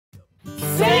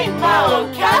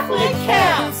from Catholic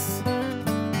camps.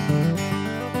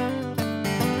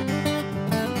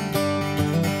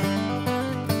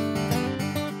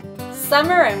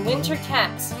 Summer and winter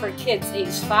camps for kids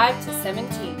aged 5 to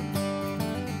 17.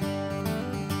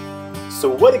 So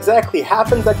what exactly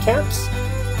happens at camps?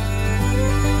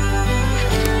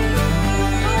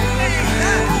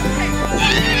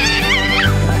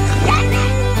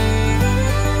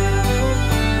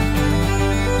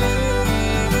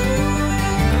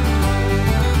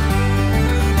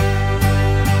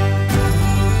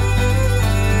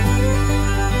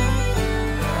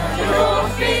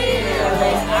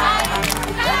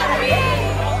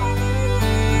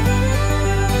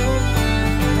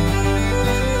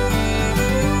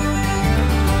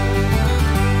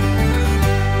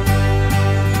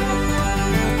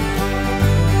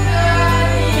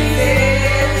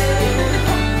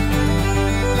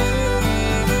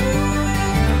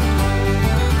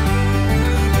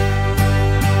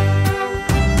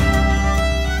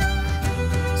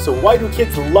 So why do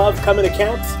kids love coming to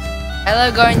camps? I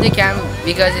love going to camp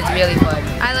because it's really fun.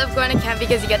 I love going to camp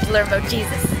because you get to learn about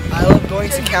Jesus. I love going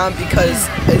to camp because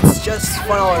it's just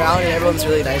fun all around and everyone's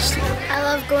really nice to you. I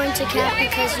love going to camp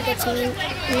because you get to meet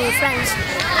new friends.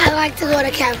 I like to go to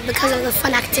camp because of the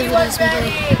fun activities we do.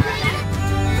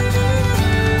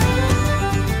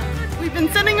 We've been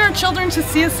sending our children to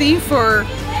CSE for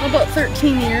about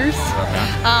 13 years.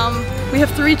 We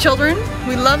have 3 children.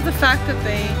 We love the fact that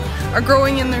they are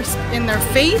growing in their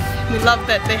faith. We love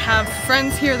that they have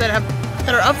friends here that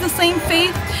are of the same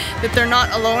faith, that they're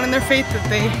not alone in their faith, that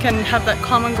they can have that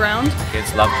common ground.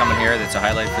 Kids love coming here. That's a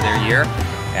highlight for their year,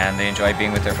 and they enjoy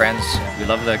being with their friends. We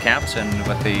love the camps and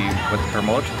what they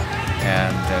promote,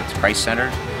 and it's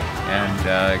Christ-centered. And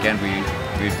again,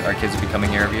 our kids will be coming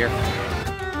here every year.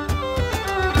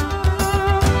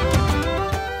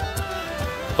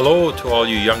 Hello to all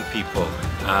you young people.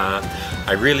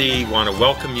 I really want to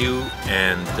welcome you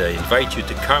and invite you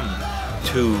to come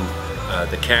to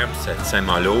the camps at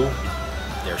Malo.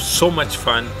 They're so much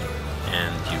fun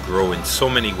and you grow in so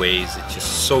many ways. It's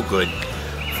just so good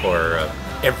for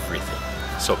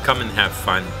everything. So come and have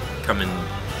fun. Come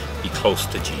and be close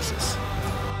to Jesus.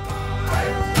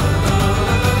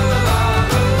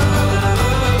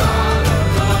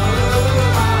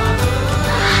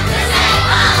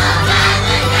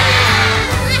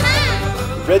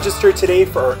 Register today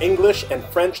for our English and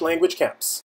French language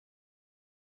camps.